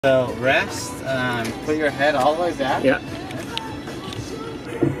So rest, put your head all the way back. Yeah.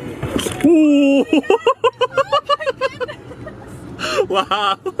 Ooh.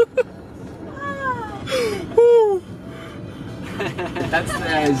 Wow. That's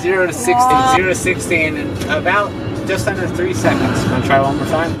 0 to 60. Wow. 0 to 60 in about just under 3 seconds. Wanna try one more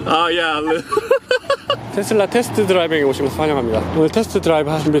time? Yeah. 테슬라 테스트 드라이빙에 오신 것을 환영합니다. 오늘 테스트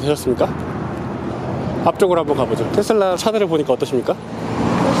드라이브 하실 준비 되셨습니까? 앞쪽으로 한번 가보죠. 테슬라 차들을 보니까 어떠십니까?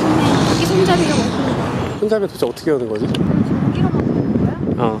 여기 손잡이가 없어. 손잡이 도대체 어떻게 여는 거지? 전기로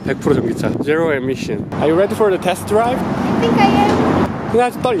먹는 거야? 100% 전기차. Zero emission. Are you ready for the test drive? I think I am. 그냥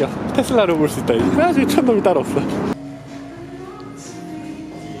아주 떨려. 테슬라를 볼 수 있다. 아주 미친놈이 따로 없어.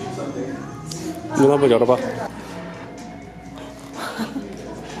 눈 한번 열어봐.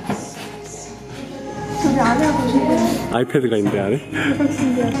 저기 안에 보시면 아이패드가 있는데 안에?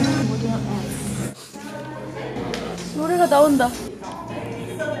 해봤습니다. 모델 X. 노래가 나온다.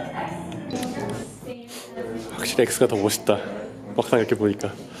 확실히 X가 더 멋있다. 막상 이렇게 보니까.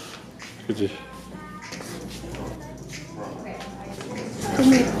 그치?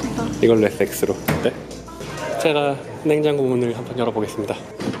 너무 예쁘다. 이걸로 해서 X로. 어때? 제가 냉장고 문을 한번 열어보겠습니다.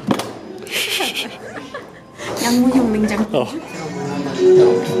 양문형 냉장고.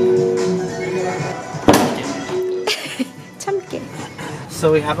 참깨.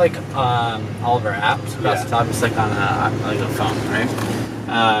 So we have like all of our apps across the top, just like on a phone, right?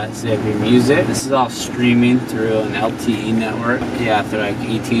 So you have your music. This is all streaming through an LTE network. Yeah, through like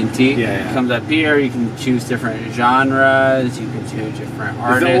AT&T. Yeah. It comes up here. You can choose different genres. You can choose different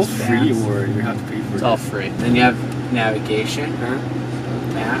artists. Is it all free or you have to pay for it? It's all free. Then you have navigation.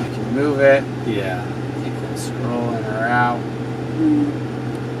 Now you can move it. Yeah. You can scroll in or out.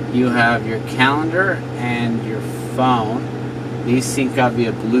 You have your calendar and your phone. These sync up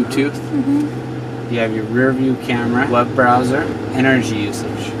via Bluetooth. You have your rear view camera, web browser, energy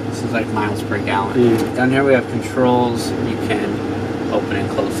usage. This is like miles per gallon. Down here we have controls. You can open and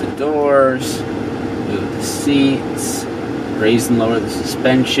close the doors, move the seats, raise and lower the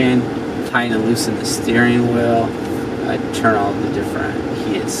suspension, tighten and loosen the steering wheel, turn all the different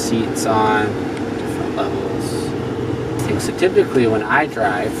heated seats on, different levels. So typically when I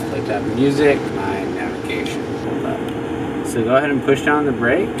drive, I like to have music, my navigation. So go ahead and push down the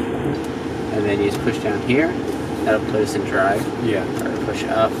brake, and then you just push down here. That'll put us in drive. Yeah. Or push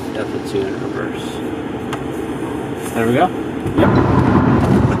up, that puts you in reverse. There we go. Yep.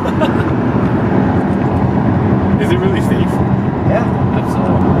 Is it really safe? Yeah,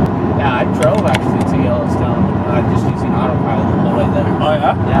 absolutely. Yeah, I drove actually to Yellowstone just using autopilot the whole way there. Oh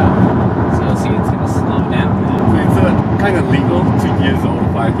yeah? Yeah. So you'll see it's going to slow down. So it's kind of legal to use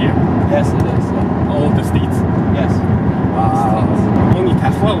autopilot here? Yes, it is. Yeah. All the states? Yes. Only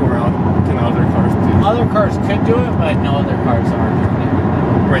Tesla or can other cars do? Other cars could do it, but no other cars are doing it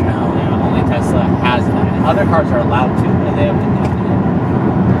right now. Yeah, only Tesla has done it. Other cars are allowed to, but they haven't done it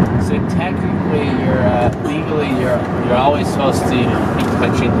yet. So technically, you're always supposed to be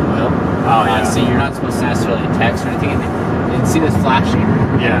touching the wheel. Oh yeah. So you're not supposed to necessarily text or anything. And you see this flashing.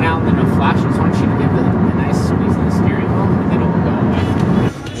 Yeah. Every now and then it flashes. I want you to give it a nice squeeze in the steering wheel, and then it will go away.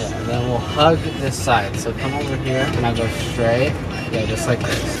 Yeah. Then we'll hug this side. So come over here, and I'll go straight. Yeah, just like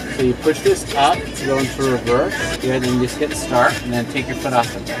this. So you push this up to go into reverse. Here, then you just hit start, and then take your foot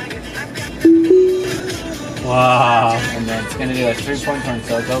off the brake. Wow. And then it's going to do a 3-point turn.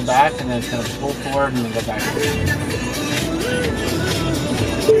 So go back, and then it's going to pull forward, and then go back.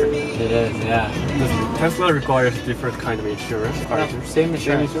 It is, yeah. Does Tesla requires different kind of insurance? Yeah, same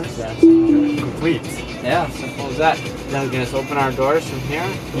insurance. Yeah. Complete. Yeah, simple as that. Then we can just open our doors from here.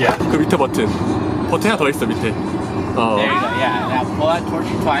 Yeah. 그 밑에 버튼. 버튼 하나 더 있어 밑에. There you go, yeah. Now pull that towards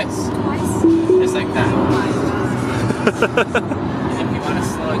you twice. Just like that. And if you want to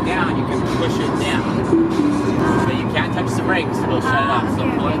slow it down, you can push it down. But you can't touch the brakes, so it'll shut it off. So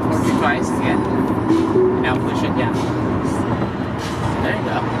pull it towards you twice again. And now push it down. There you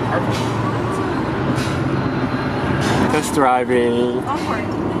go. Perfect. Test driving.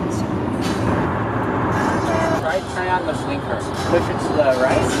 Try turn on the blinker. Push it to the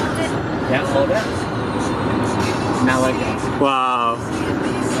right. Yeah, slow down. Now like that. Wow.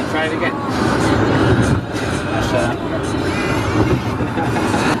 And try it again. Now shut up.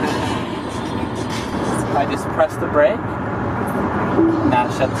 If I just press the brake, now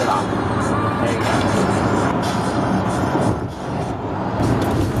it shuts it off. There you go.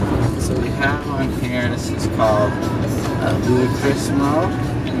 So we have one here, this is called ludicrous mode.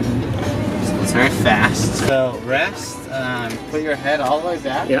 So it's very fast. So rest, put your head all the way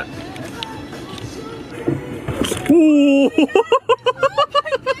back. Yeah. Ooh.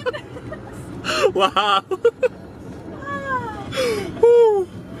 Wow.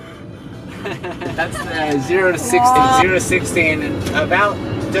 That's the 0 to 60. 0 to 60 in about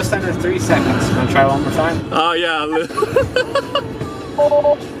just under 3 seconds. Want to try one more time? Oh yeah.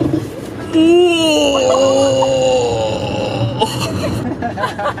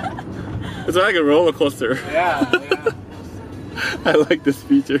 It's like a roller coaster. Yeah. I like this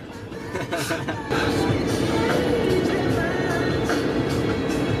feature.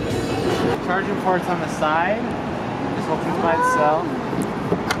 Charging ports on the side. This opens by itself.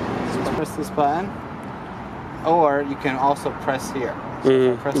 Just press this button. Or you can also press here. So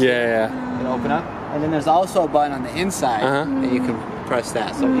if I press here, it'll open up. And then there's also a button on the inside that you can press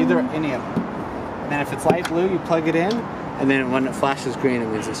that. So either any of them. And then if it's light blue, you plug it in. And then when it flashes green, it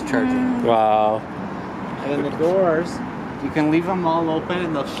means it's charging. Wow. And then the doors, you can leave them all open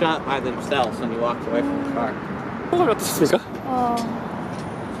and they'll shut by themselves when you walk away from the car. 소감이 어떻습니까?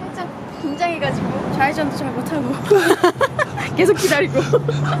 살짝 긴장해가지고 좌회전도 잘 못하고 계속 기다리고. 너무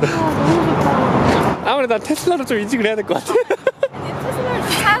좋다. 아무래도 난 테슬라로 좀 인식을 해야 될 것 같아. 테슬라를 좀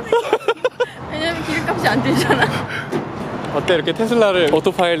사야 돼. 왜냐면 기름값이 안 들잖아. 어때 이렇게 테슬라를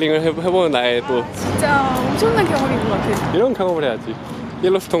오토파일링을 해보는 나의 또 진짜 엄청난 경험인 것 같아. 이런 경험을 해야지.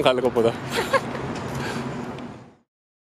 옐로스톤 가는 것보다.